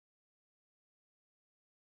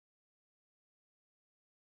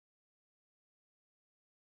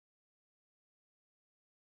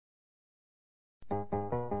You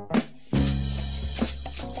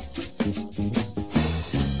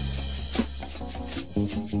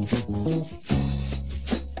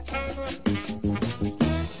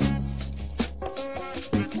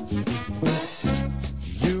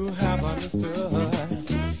have understood,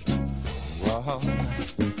 well,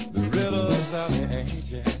 the riddles of the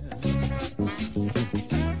ages.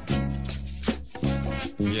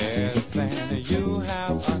 Yes, and you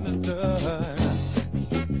have understood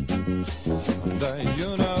the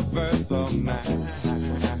universal mind.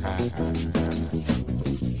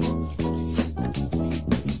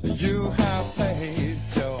 You have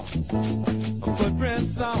placed your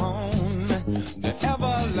footprints on the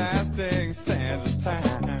everlasting sands of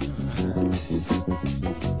time.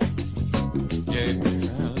 Yeah,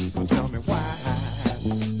 so tell me why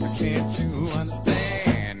can't you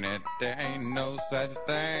understand that there ain't no such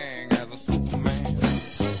thing as a Superman?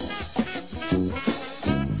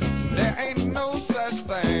 There ain't no such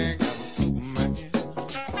thing as a Superman.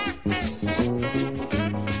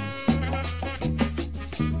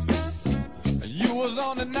 You was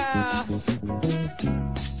on the Nile,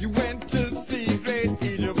 you went to see great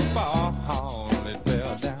Egypt fall, it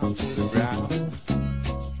fell down to the ground.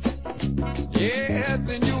 Yes,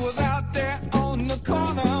 and you was out there on the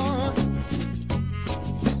corner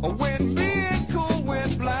when being cool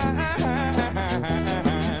went blind.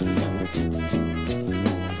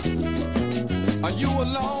 Are you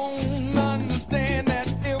alone? Understand that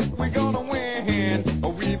if we're gonna win,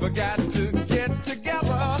 we've got to get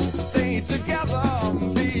together, stay together,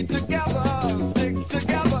 be together, stick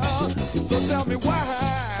together. So tell me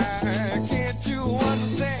why can't you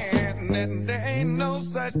understand that there ain't no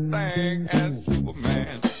such thing as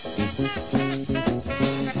Superman?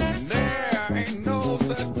 There ain't no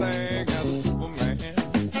such thing as a Superman.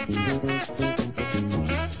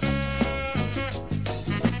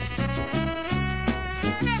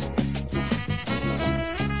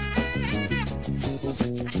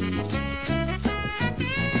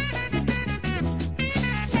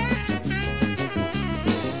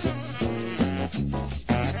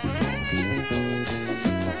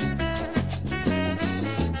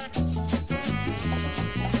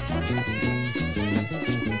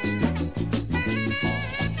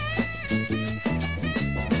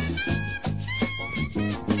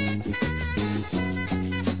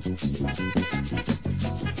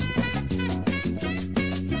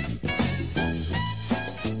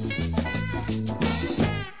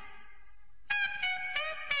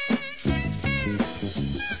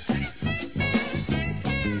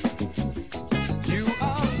 You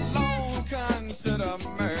alone consider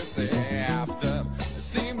mercy after it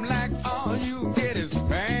seems like all you get is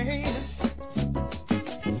pain.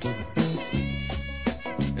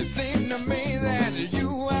 It seemed to me that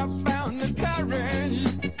you have found the courage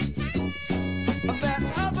that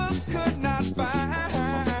others could not find.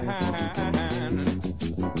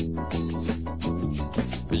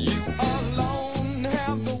 You alone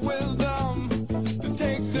have the wisdom to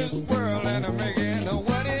take this world and make it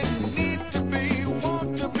what it needs to be,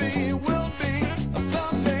 want to be, will be.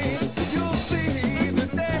 Someday you'll see the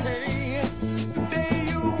day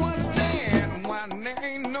you understand why there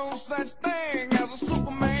ain't no such thing